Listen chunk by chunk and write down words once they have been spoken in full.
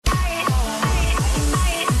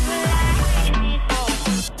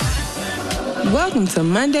Welcome to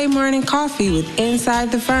Monday Morning Coffee with Inside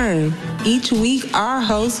the Firm. Each week, our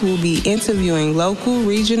hosts will be interviewing local,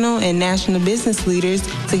 regional, and national business leaders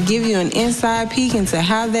to give you an inside peek into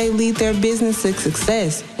how they lead their business to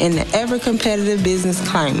success in the ever-competitive business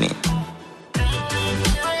climate.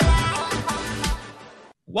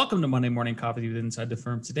 Welcome to Monday Morning Coffee with Inside the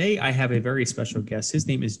Firm. Today, I have a very special guest. His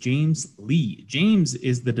name is James Lee. James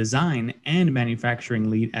is the design and manufacturing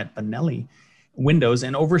lead at Benelli Windows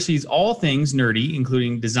and oversees all things nerdy,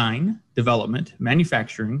 including design, development,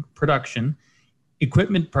 manufacturing, production,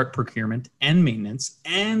 equipment part procurement and maintenance,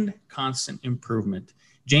 and constant improvement.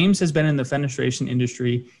 James has been in the fenestration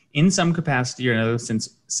industry in some capacity or another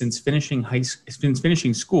since finishing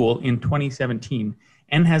school in 2017,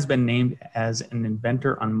 and has been named as an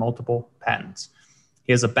inventor on multiple patents.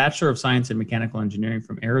 He has a Bachelor of Science in Mechanical Engineering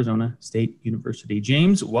from Arizona State University.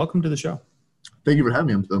 James, welcome to the show. Thank you for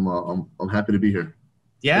having me. I'm happy to be here.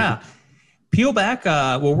 Yeah. Peel back,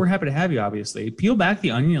 we're happy to have you, obviously. Peel back the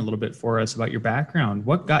onion a little bit for us about your background.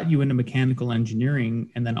 What got you into mechanical engineering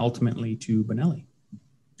and then ultimately to Benelli?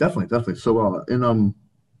 Definitely. So in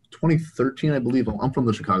 2013, I believe, I'm from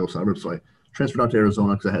the Chicago suburbs, so I transferred out to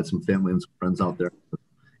Arizona because I had some family and some friends out there.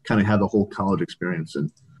 Kind of had the whole college experience,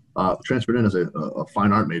 and transferred in as a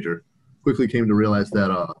fine art major. Quickly came to realize that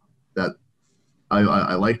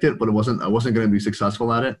I liked it, but I wasn't going to be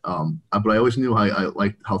successful at it. But I always knew I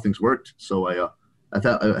liked how things worked. So I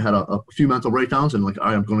had a few mental breakdowns and all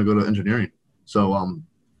right, I'm going to go to engineering. So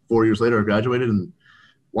 4 years later, I graduated, and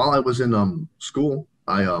while I was in school,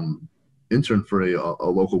 I interned for a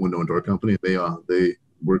local window and door company. They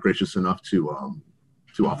were gracious enough to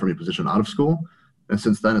offer me a position out of school, and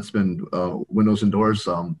since then it's been windows and doors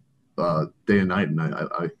day and night, and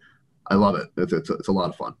I love it. It's a lot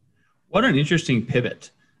of fun. What an interesting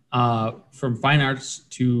pivot from fine arts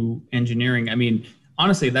to engineering. I mean,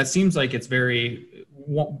 honestly, that seems like it's very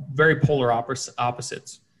polar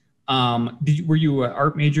opposites. Were you an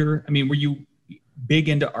art major? I mean, were you big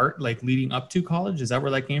into art, like leading up to college? Is that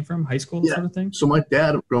where that came from? High school, sort of thing? So my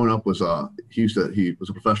dad, growing up, was he was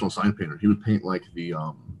a professional sign painter. He would paint like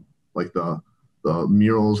the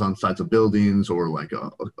murals on sides of buildings, or like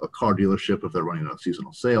a car dealership if they're running a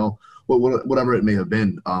seasonal sale, whatever it may have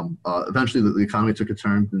been. Eventually, the economy took a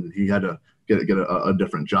turn, and he had to get a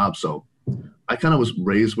different job. So I kind of was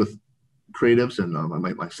raised with creatives, and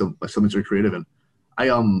my siblings are creative, and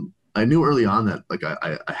I knew early on that like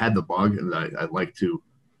I had the bug, and I like to.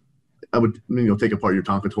 I would take apart your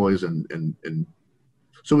Tonka toys, and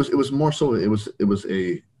so it was more so it was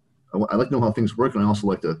I like to know how things work, and I also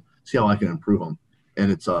like to see how I can improve them.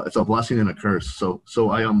 And it's a blessing and a curse. So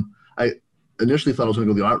I initially thought I was going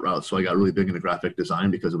to go the art route, so I got really big into graphic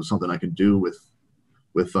design because it was something I could do with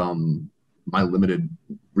my limited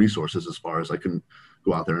resources, as far as I couldn't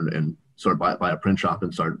go out there and start buy a print shop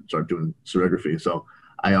and start doing serigraphy. So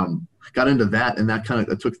I got into that, and that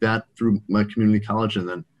I took that through my community college, and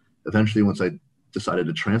then eventually, once I decided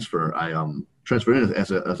to transfer, I transferred in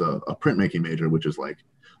as a printmaking major, which is like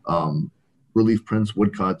relief prints,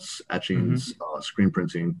 woodcuts, etchings, screen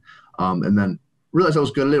printing, and then realized I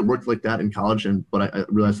was good at it. Worked like that in college, but I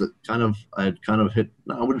realized that I had hit.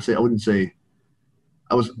 I wouldn't say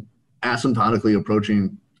I was asymptotically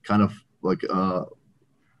approaching kind of like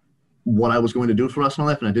what I was going to do for the rest of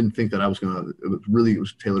my life, and I didn't think that I was going to. It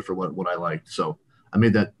was tailored for what I liked. So I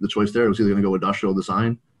made the choice there. It was either going to go industrial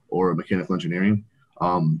design or mechanical engineering,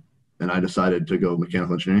 and I decided to go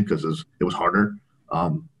mechanical engineering because it was harder.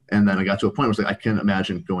 And then I got to a point where I was like, I can't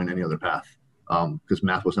imagine going any other path, because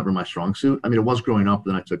math was never my strong suit. I mean, it was growing up.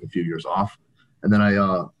 Then I took a few years off, and then I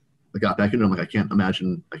got back into it. I'm like, I can't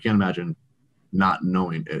imagine not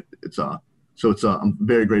knowing it. I'm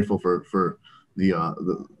very grateful for the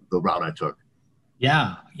route I took.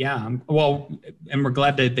 Yeah. Well, and we're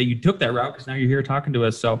glad that you took that route, because now you're here talking to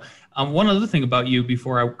us. So one other thing about you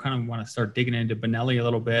before I kind of want to start digging into Benelli a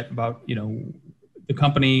little bit about, the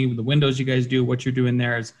company, the windows you guys do, what you're doing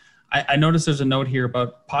there is, I noticed there's a note here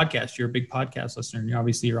about podcasts. You're a big podcast listener, and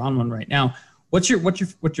you're on one right now. What's your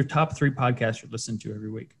top 3 podcasts you're listening to every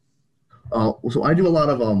week? So I do a lot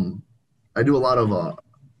of I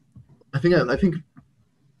think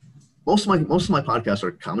most of my podcasts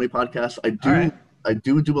are comedy podcasts. I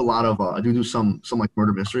do a lot of I do some like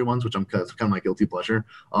murder mystery ones, which it's kind of my guilty pleasure.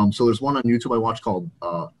 So there's one on YouTube I watch called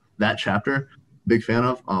That Chapter. Big fan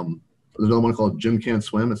of. There's another one called Jim Can't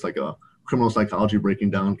Swim. It's like a criminal psychology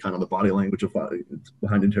breaking down kind of the body language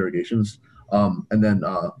behind interrogations. And then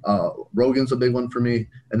Rogan's a big one for me.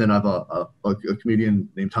 And then I have a comedian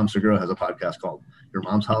named Tom Segura has a podcast called Your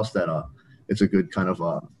Mom's House that it's a good kind of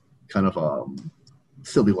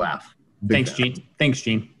silly laugh. Thanks, Gene. Thanks,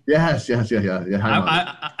 Gene. Yes. Yeah.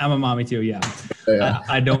 Hi, I'm a mommy too. Yeah.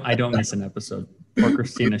 I don't miss an episode. Poor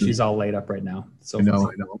Christina, she's all laid up right now. So I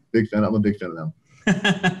know. Big fan. I'm a big fan of them.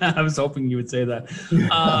 I was hoping you would say that.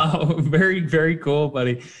 Very, very cool,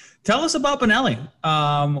 buddy. Tell us about Benelli.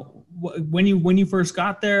 When you first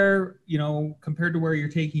got there, compared to where you're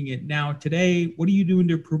taking it now today, what are you doing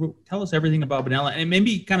to improve it? Tell us everything about Benelli, and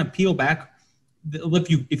maybe kind of peel back.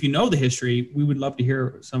 If you know the history, we would love to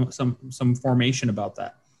hear some formation about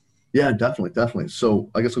that. Yeah, definitely. So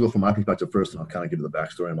I guess I'll go from my perspective first, and I'll kind of give you the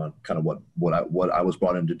backstory on kind of what I was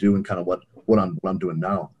brought in to do, and kind of what I'm doing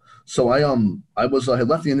now. So I had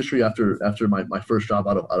left the industry after my first job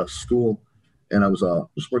out of school, and I was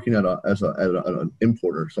just working at an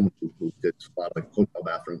importer, someone who did a lot of like hotel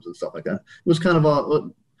bathrooms and stuff like that. It was kind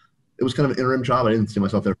of an interim job. I didn't see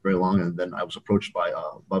myself there for very long, and then I was approached by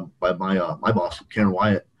my boss, Karen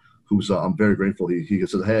Wyatt, who's I'm very grateful. He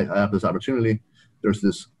said, "Hey, I have this opportunity. There's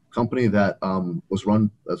this company that was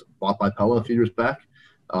bought by Pella a few years back,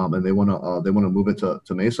 and they want to move it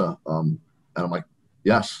to Mesa." And I'm like,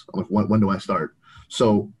 "Yes." I'm like, "When do I start?"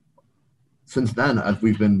 So since then,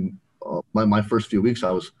 we've been my first few weeks, I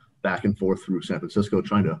was back and forth through San Francisco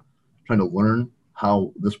trying to learn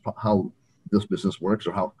how this business works,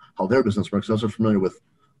 or how their business works. I was familiar with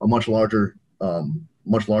a much larger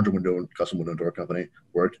custom window and door company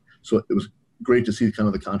worked. So it was great to see kind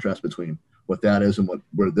of the contrast between what that is and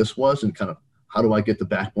where this was, and kind of how do I get the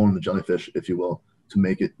backbone of the jellyfish, if you will, to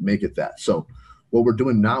make it that. So what we're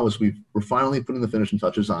doing now is we're finally putting the finishing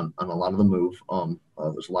touches on a lot of the move.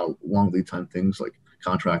 There's a lot of long lead time things like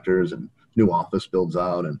contractors and new office builds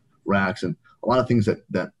out and racks, and a lot of things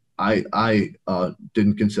that I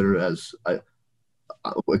didn't consider as I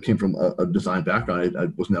came from a design background.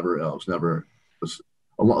 It was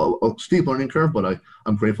a steep learning curve, but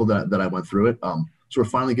I'm grateful that I went through it. So we're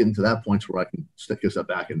finally getting to that point where I can take a step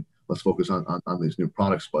back and let's focus on these new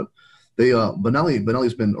products. But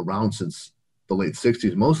Benelli's been around since the late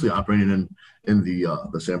 60s, mostly operating in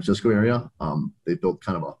the San Francisco area. They built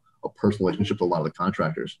kind of a personal relationship with a lot of the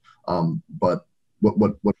contractors. But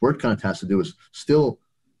what we're kind of tasked to do is still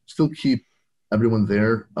keep everyone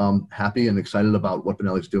there happy and excited about what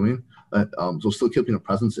Benelli's doing. So still keeping a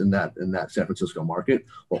presence in that San Francisco market,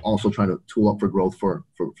 while also trying to tool up for growth for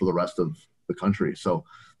the rest of the country. So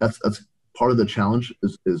that's part of the challenge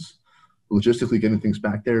is logistically getting things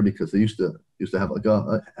back there, because they used to have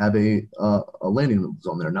a landing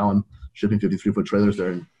zone there. Now I'm shipping 53-foot trailers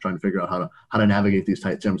there and trying to figure out how to navigate these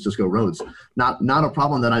tight San Francisco roads. Not a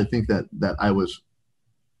problem that I think that I was.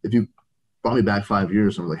 If you brought me back 5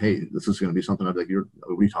 years and I'm like, hey, this is going to be something, I'd be like,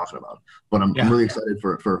 what are you talking about? But I'm really excited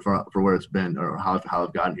for where it's been, or how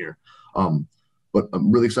I've gotten here. But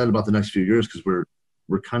I'm really excited about the next few years, because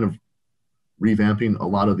we're kind of revamping a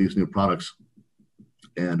lot of these new products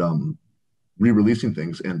and re-releasing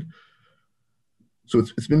things. And so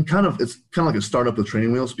it's kind of like a startup with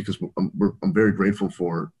training wheels, because I'm very grateful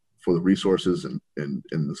for the resources and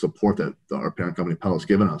the support that our parent company Pella has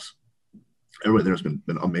given us. Everybody there has been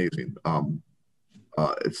amazing.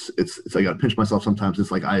 It's I got to pinch myself sometimes.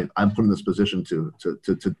 It's like I'm put in this position to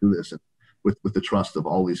do this, and with the trust of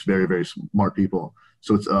all these very, very smart people.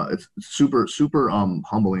 So it's super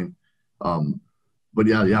humbling. But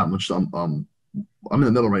yeah, I'm in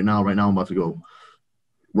the middle right now. Right now I'm about to go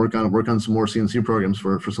work on some more CNC programs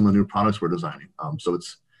for some of the new products we're designing. So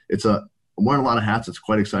I'm wearing a lot of hats. It's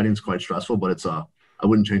quite exciting. It's quite stressful, but I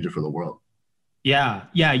wouldn't change it for the world. Yeah.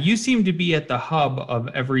 You seem to be at the hub of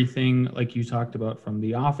everything, like you talked about, from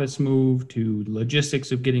the office move to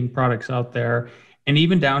logistics of getting products out there, and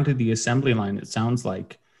even down to the assembly line, it sounds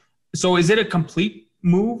like. So is it a complete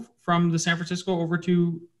move from the San Francisco over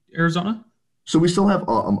to Arizona? So we still have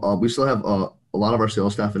a lot of our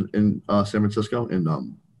sales staff in San Francisco,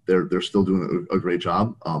 and they're still doing a great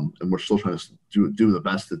job, and we're still trying to do the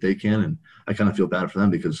best that they can. And I kind of feel bad for them,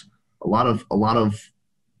 because a lot of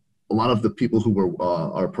the people who were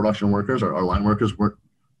our production workers, our line workers,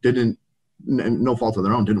 didn't, and no fault of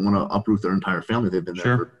their own, didn't want to uproot their entire family. They've been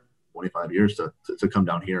there for 25 years to come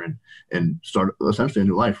down here and start essentially a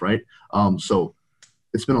new life, right? So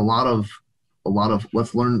it's been a lot of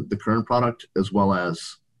let's learn the current product, as well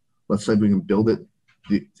as let's say we can build it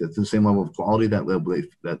at the same level of quality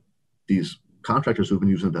that these contractors who've been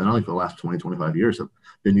using Benelli for the last 20, 25 years have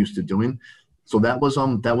been used to doing. So that was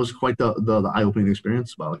quite the eye-opening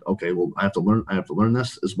experience about, like, okay, well, I have to learn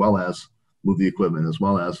this, as well as move the equipment, as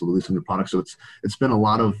well as release a new product. So it's been a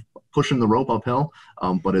lot of pushing the rope uphill,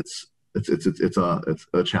 but it's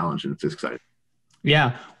a challenge, and it's exciting.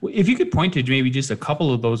 Yeah. If you could point to maybe just a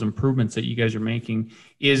couple of those improvements that you guys are making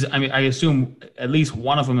I assume at least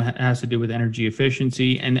one of them has to do with energy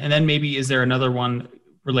efficiency. And then maybe is there another one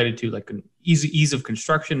related to like an ease of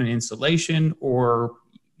construction and installation, or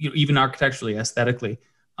even architecturally, aesthetically?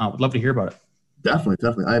 Would love to hear about it.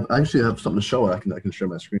 Definitely. I actually have something to show. I can share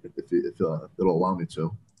my screen if it'll allow me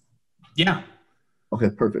to. Yeah. Okay,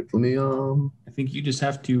 perfect. Let me. I think you just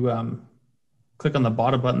have to click on the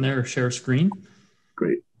bottom button there, share screen.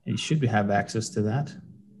 Great. You should have access to that.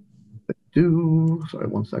 I do. Sorry,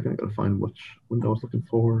 1 second. I got to find which window I was looking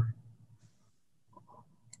for.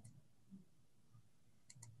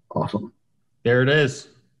 Awesome. There it is.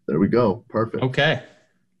 There we go. Perfect. Okay.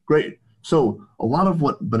 Great. So a lot of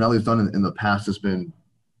what Benelli's done in the past has been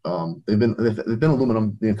they've been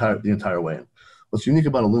aluminum the entire way. What's unique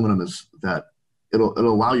about aluminum is that it'll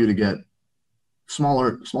allow you to get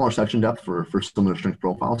smaller section depth for similar strength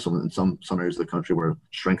profiles. So in some areas of the country where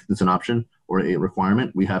strength is an option or a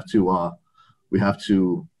requirement, we have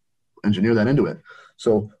to engineer that into it.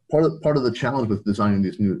 So part of the challenge with designing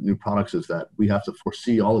these new products is that we have to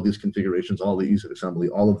foresee all of these configurations, all the ease of assembly,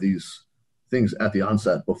 all of these things at the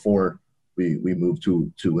onset before we move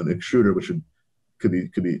to an extruder, which could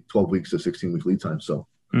be 12 weeks to 16-week lead time. So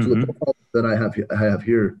the profile that I have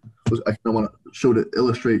here was I want to show to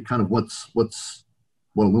illustrate kind of what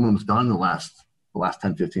aluminum's done in the last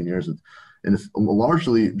 10, 15 years. And it's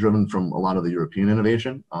largely driven from a lot of the European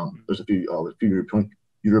innovation. There's a few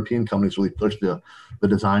European companies really pushed the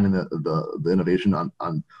design and the innovation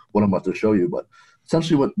on what I'm about to show you. But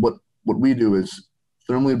essentially what we do is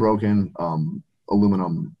thermally broken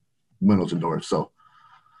aluminum windows and doors. So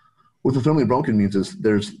what the thermally broken means is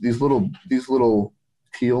there's these little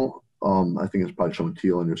teal, I think it's probably showing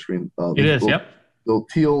teal on your screen. It is, yep. The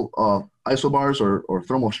teal isobars or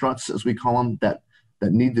thermal struts, as we call them, that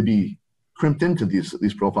need to be crimped into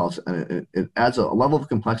these profiles, and it adds a level of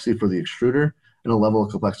complexity for the extruder and a level of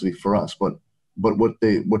complexity for us. But what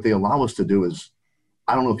they allow us to do is,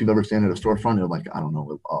 I don't know if you've ever stand at a storefront, they're like, I don't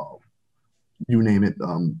know, you name it,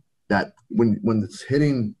 that when it's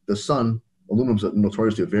hitting the sun, aluminum's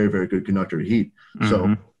notoriously a very, very good conductor of heat. Mm-hmm.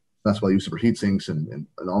 So that's why I use it for heat sinks and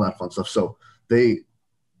all that fun stuff. So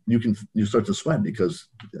you start to sweat because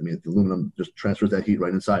the aluminum just transfers that heat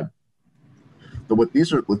right inside. But what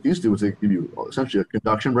these do is they give you essentially a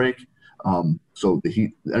conduction break. So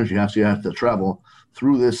the energy has to travel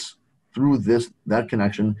through that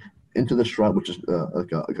connection into the strut, which is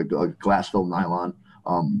like a glass-filled nylon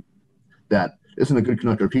that isn't a good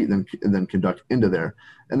conductor of heat, and then conduct into there.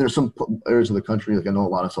 And there's some areas of the country, like I know a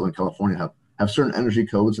lot of Southern California have certain energy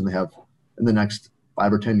codes, and they have in the next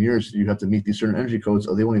 5 or 10 years you have to meet these certain energy codes,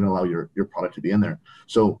 or they won't even allow your product to be in there.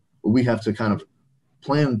 So we have to kind of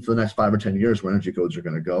plan for the next 5 or 10 years where energy codes are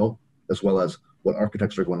going to go, as well as what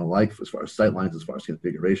architects are going to like as far as sight lines, as far as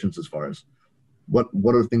configurations, as far as what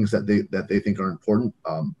are things that they think are important,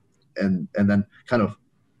 and then kind of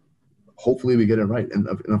hopefully we get it right. And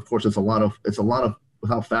of course it's a lot of with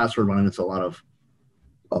how fast we're running, it's a lot of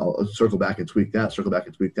circle back and tweak that,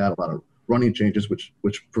 a lot of running changes, which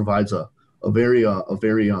provides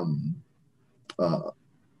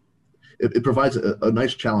it provides a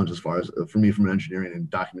nice challenge as far as for me from an engineering and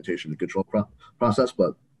documentation and control process.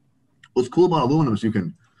 But what's cool about aluminum is you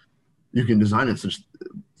can design it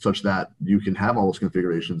such that you can have all those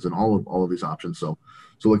configurations and all of these options. So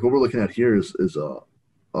like what we're looking at here is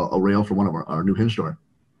a rail for one of our new hinge door.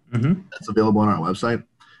 Mm-hmm. That's available on our website.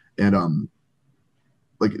 And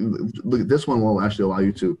like this one will actually allow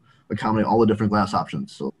you to accommodate all the different glass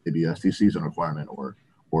options. So maybe STC is a requirement or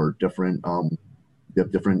different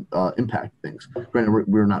different impact things. Granted,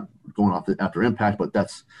 we're not going off after impact, but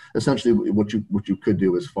that's essentially what you could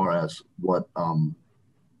do as far as the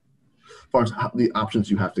options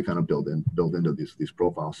you have to kind of build into these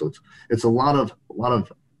profiles. So it's a lot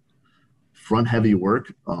of front heavy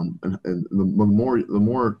work, and the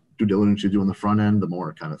more due diligence you do on the front end, the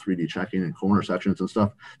more kind of 3D checking and corner sections and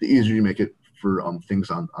stuff, the easier you make it for things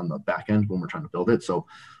on the back end when we're trying to build it. So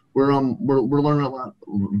we're learning a lot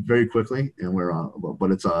very quickly, and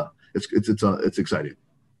but it's exciting.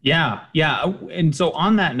 Yeah. And so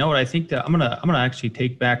on that note, I think that I'm gonna actually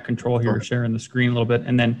take back control here, sharing the screen a little bit,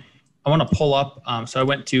 and then I want to pull up. So I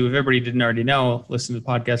went to, if everybody didn't already know, listen to the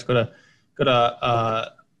podcast, go to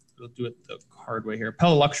we'll do it the hard way here,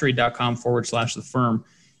 pellaluxury.com/the firm,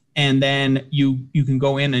 and then you can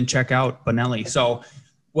go in and check out Benelli. So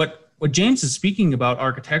what James is speaking about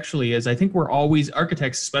architecturally is, I think we're always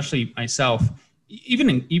architects, especially myself,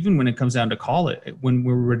 even when it comes down to college, when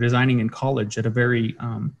we were designing in college at a very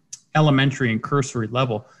elementary and cursory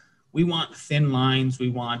level, we want thin lines. We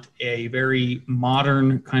want a very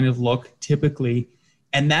modern kind of look typically.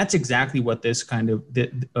 And that's exactly what this kind of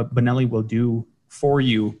Benelli will do for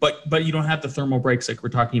you. But you don't have the thermal breaks like we're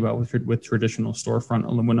talking about with traditional storefront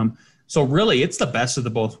aluminum. So really, it's the best of the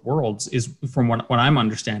both worlds, is from what I'm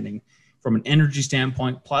understanding, from an energy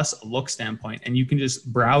standpoint plus a look standpoint. And you can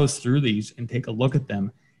just browse through these and take a look at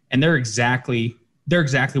them. And they're exactly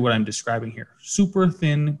what I'm describing here. Super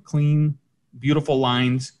thin, clean, beautiful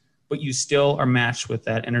lines, but you still are matched with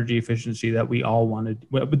that energy efficiency that we all want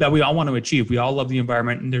to achieve. We all love the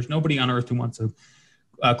environment, and there's nobody on earth who wants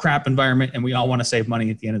a crap environment, and we all want to save money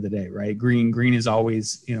at the end of the day, right? Green is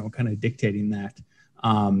always, kind of dictating that.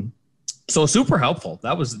 So super helpful.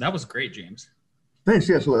 That was great, James. Thanks.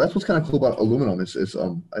 Yeah. So that's what's kind of cool about aluminum. I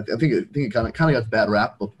think it kind of got the bad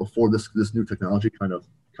rap before this new technology kind of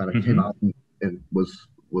came out and was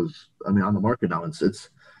on the market now.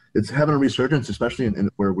 It's having a resurgence, especially in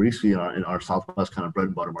where we see in our Southwest kind of bread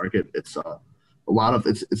and butter market. It's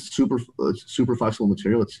it's super flexible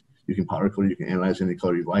material. You can powder coat it, you can analyze any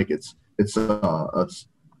color you like. It's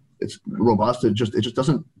robust. It just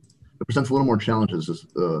doesn't. It presents a little more challenges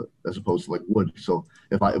as opposed to like wood. So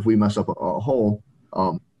if we mess up a hole,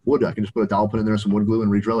 wood, I can just put a dowel pin in there, some wood glue,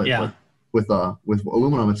 and re-drill it. Yeah. But with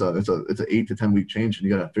aluminum, it's an 8 to 10 week change, and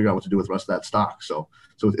you got to figure out what to do with the rest of that stock. So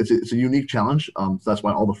it's a unique challenge. So that's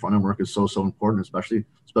why all the front end work is so important, especially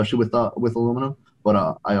with aluminum.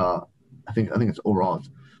 But I think it's overall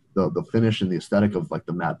the finish and the aesthetic of like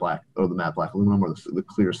the matte black aluminum or the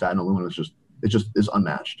clear satin aluminum is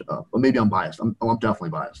unmatched. But maybe I'm biased. I'm definitely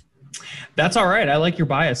biased. That's all right. I like your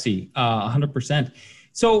bias-y, 100%.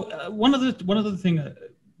 So one other thing,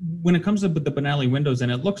 when it comes to the Benelli windows, and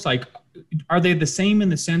it looks like, are they the same in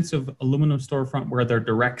the sense of aluminum storefront where they're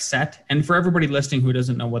direct set? And for everybody listening who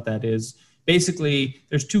doesn't know what that is, basically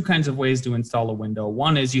there's two kinds of ways to install a window.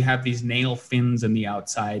 One is you have these nail fins in the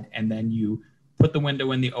outside, and then you put the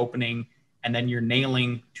window in the opening, and then you're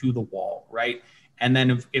nailing to the wall, right? And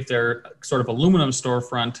then if they're sort of aluminum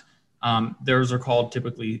storefront, theirs are called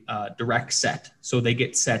typically direct set. So they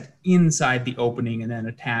get set inside the opening and then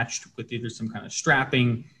attached with either some kind of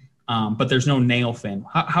strapping, but there's no nail fin.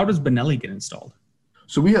 How does Benelli get installed?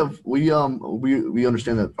 So we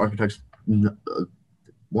understand that architects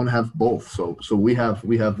want to have both. So we have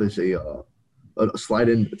this a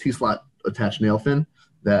slide-in T-slot attached nail fin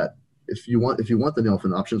that if you want the nail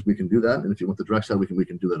fin options, we can do that, and if you want the direct set, we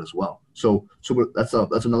can do that as well. So that's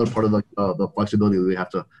another part of the flexibility that we have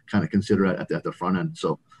to kind of consider at the front end.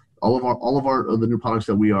 So all of the new products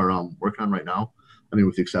that we are working on right now, I mean,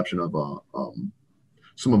 with the exception of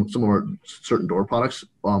some of our certain door products,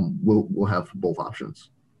 we'll have both options.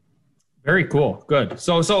 Very cool. Good.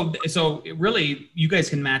 So really, you guys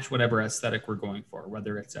can match whatever aesthetic we're going for,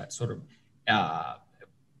 whether it's that sort of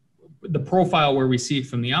the profile where we see it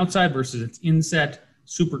from the outside versus it's inset,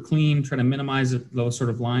 super clean, trying to minimize those sort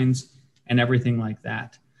of lines and everything like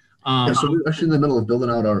that. So we're actually in the middle of building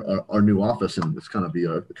out our new office, and it's kind of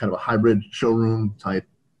a hybrid showroom type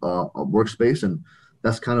workspace, and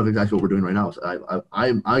that's kind of exactly what we're doing right now. So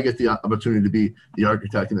I get the opportunity to be the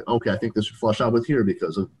architect, and okay, I think this should flush out with here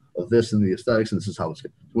because of this and the aesthetics, and this is how it's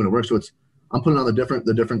going to work. So I'm putting on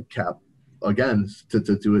the different cap again to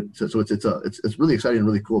do it. So it's really exciting and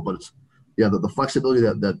really cool, but the flexibility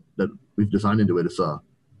that we've designed into it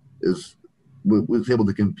is able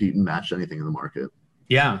to compete and match anything in the market.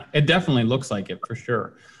 Yeah, it definitely looks like it for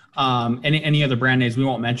sure. Any other brand names, we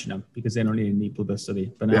won't mention them because they don't need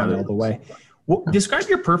publicity, but not all the way. Well, describe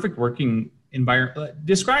your perfect working environment.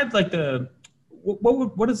 Describe like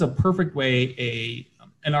what is a perfect way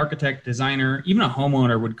an architect, designer, even a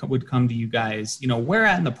homeowner would come to you guys. Where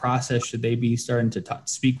at in the process should they be starting to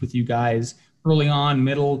speak with you guys? Early on,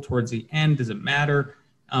 middle, towards the end? Does it matter?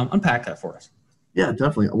 Unpack that for us. Yeah,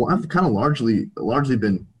 definitely. Well, I've kind of largely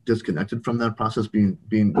been disconnected from that process. Being,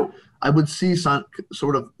 I would see sort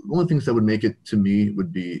of the only things that would make it to me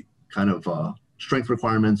would be kind of strength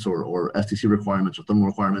requirements or STC requirements or thermal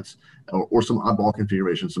requirements or some oddball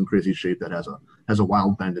configuration, some crazy shape that has a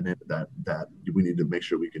wild bend in it that we need to make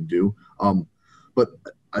sure we can do. But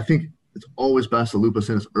I think it's always best to loop us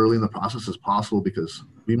in as early in the process as possible, because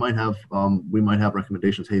we might have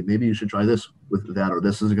recommendations. Hey, maybe you should try this with that, or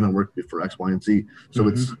this isn't going to work for X, Y, and Z. So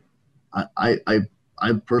it's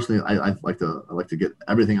I personally I like to get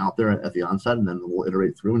everything out there at the onset, and then we'll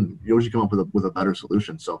iterate through, and you usually come up with a better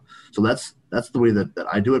solution. So that's the way that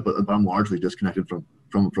I do it, but I'm largely disconnected from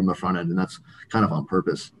the front end, and that's kind of on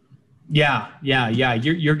purpose. Yeah.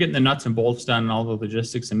 You're getting the nuts and bolts done and all the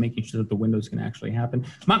logistics and making sure that the windows can actually happen.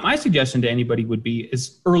 My suggestion to anybody would be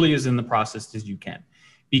as early as in the process as you can.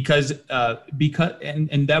 because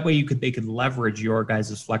and that way they could leverage your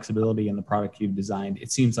guys' flexibility in the product you've designed.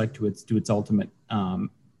 It seems like to its ultimate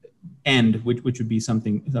end, which would be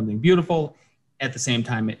something beautiful. At the same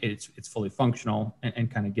time, it's fully functional and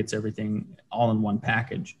kind of gets everything all in one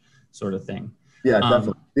package, sort of thing. Yeah,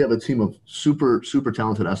 definitely. We have a team of super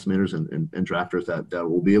talented estimators and drafters that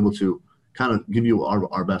will be able to kind of give you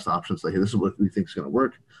our best options. Like, hey, this is what we think is going to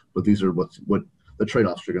work, but these are what the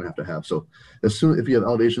trade-offs you're going to have. So if you have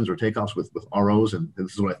elevations or takeoffs with ROs, and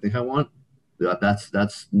this is what I think I want,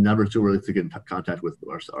 that's never too early to get in contact with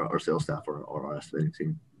our sales staff or our estimating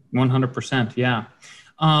team. 100%. Yeah.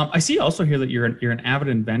 I see also here that you're an avid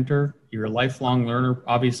inventor. You're a lifelong learner.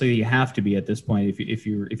 Obviously, you have to be at this point if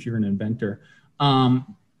you're an inventor.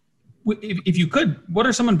 If you could, what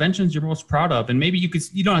are some inventions you're most proud of? And maybe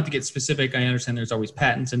you don't have to get specific. I understand there's always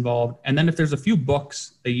patents involved. And then if there's a few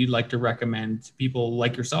books that you'd like to recommend to people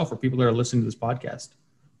like yourself or people that are listening to this podcast.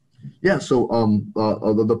 Yeah. So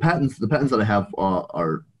the patents that I have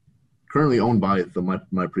are currently owned by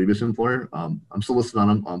my previous employer. I'm still listed on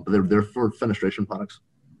them, but they're for fenestration products.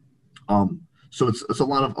 So it's a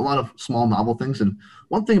lot of small novel things. And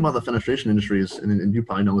one thing about the fenestration industry is, and you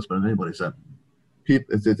probably know this better than anybody, is that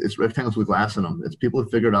it's rectangles with glass in them. It's people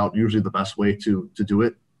have figured out usually the best way to do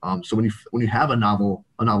it. So when you have a novel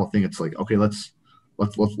thing, it's like, okay, let's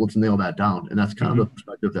nail that down. And that's kind of the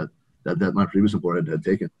perspective that my previous employer had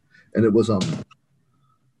taken. And it was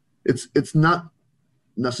it's not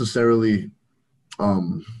necessarily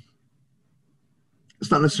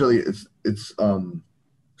it's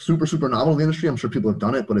super novel in the industry. I'm sure people have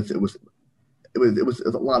done it, but it was a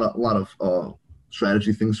lot of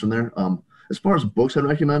strategy things from there. As far as books I'd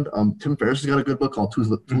recommend, Tim Ferriss has got a good book called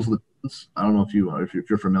Tools of the Titans. I don't know if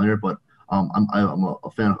you're familiar, but I'm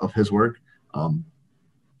a fan of his work. But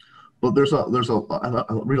I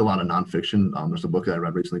read a lot of nonfiction. There's a book that I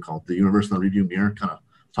read recently called The Universe in the Rearview Mirror. Kind of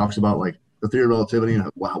talks about like the theory of relativity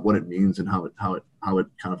and what it means and how it kind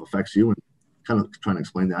of affects you, and kind of trying to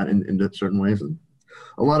explain that in certain ways. And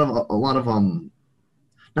a lot of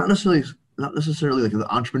not necessarily like the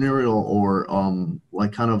entrepreneurial or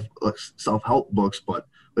like kind of like self-help books, but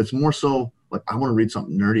it's more so like I want to read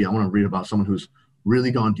something nerdy. I want to read about someone who's really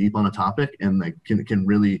gone deep on a topic and like can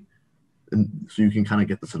really, and so you can kind of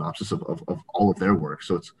get the synopsis of all of their work.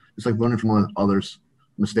 So it's like learning from others'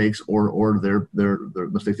 mistakes or their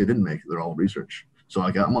mistakes they didn't make. They're all research. So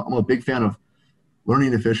I'm a big fan of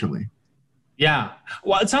learning efficiently. Yeah.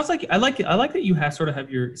 Well, it sounds like I like that you have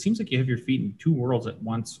it seems like you have your feet in two worlds at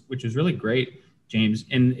once, which is really great, James.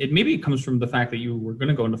 And maybe it comes from the fact that you were going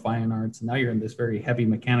to go into fine arts and now you're in this very heavy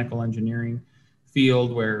mechanical engineering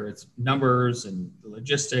field where it's numbers and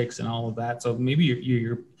logistics and all of that. So maybe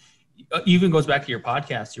you're even goes back to your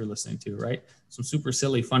podcast you're listening to, right? Some super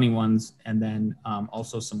silly, funny ones. And then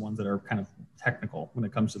also some ones that are kind of technical when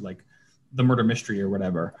it comes to like the murder mystery or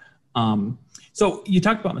whatever. So you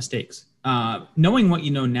talked about mistakes. Knowing what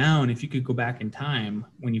you know now, and if you could go back in time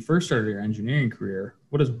when you first started your engineering career,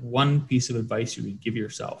 what is one piece of advice you would give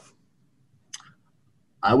yourself?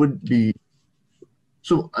 I've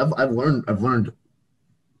learned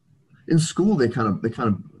in school they kind of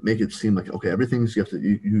make it seem like, okay, everything's you have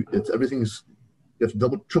to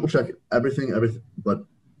triple check everything, but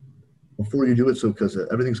before you do it, so because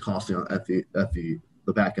everything's costly at the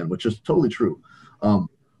back end, which is totally true.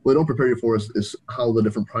 What they don't prepare you for is how the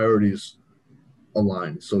different priorities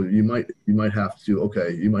align. So you might have to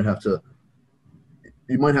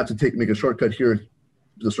make a shortcut here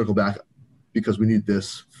to circle back because we need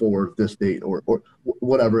this for this date or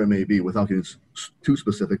whatever it may be, without getting too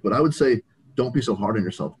specific. But I would say don't be so hard on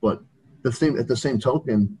yourself. But at the same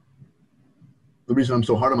token, the reason I'm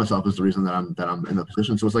so hard on myself is the reason that I'm in the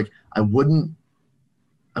position. So it's like I wouldn't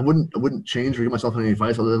change or give myself any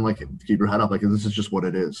advice other than like keep your head up. Like this is just what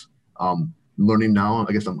it is. Learning now,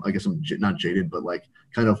 I guess I'm not jaded, but like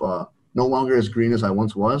kind of no longer as green as I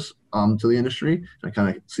once was to the industry. And I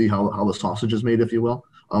kind of see how the sausage is made, if you will.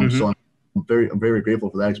 So I'm very grateful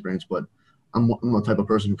for that experience. But I'm the type of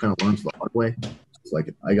person who kind of learns the hard way. It's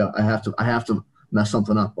like I have to mess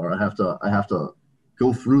something up, or I have to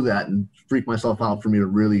go through that and freak myself out for me to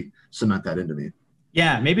really cement that into me.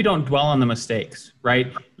 Yeah, maybe don't dwell on the mistakes,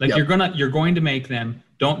 right? Like you're going to make them.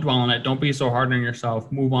 Don't dwell on it. Don't be so hard on yourself.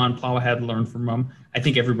 Move on, plow ahead, learn from them. I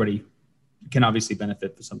think everybody can obviously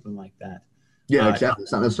benefit from something like that. Yeah, exactly.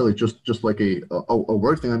 It's not necessarily just like a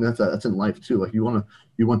work thing. I mean, that's in life too. Like you want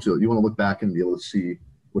to look back and be able to see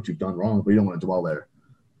what you've done wrong, but you don't want to dwell there.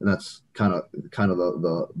 And that's kind of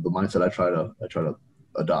the mindset I try to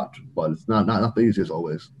adopt. But it's not the easiest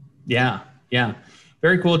always. Yeah.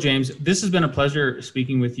 Very cool, James. This has been a pleasure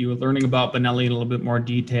speaking with you, learning about Benelli in a little bit more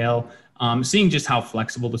detail, seeing just how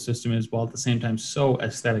flexible the system is, while at the same time so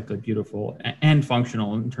aesthetically beautiful and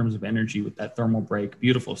functional in terms of energy with that thermal break.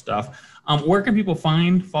 Beautiful stuff. Where can people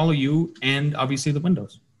follow you, and obviously the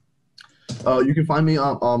windows? You can find me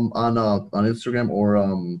on Instagram, or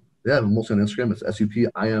mostly on Instagram. It's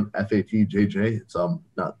SUPIMFATJJ. It's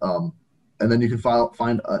and then you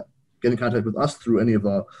can get in contact with us through any of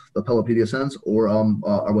the Pellopedia sends, or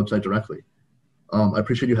our website directly. I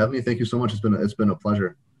appreciate you having me. Thank you so much. It's been a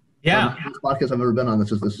pleasure. Yeah. This podcast I've ever been on. This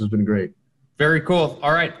has been great. Very cool.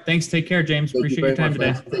 All right. Thanks. Take care, James. Appreciate your time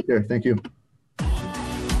today. Take care. Thank you.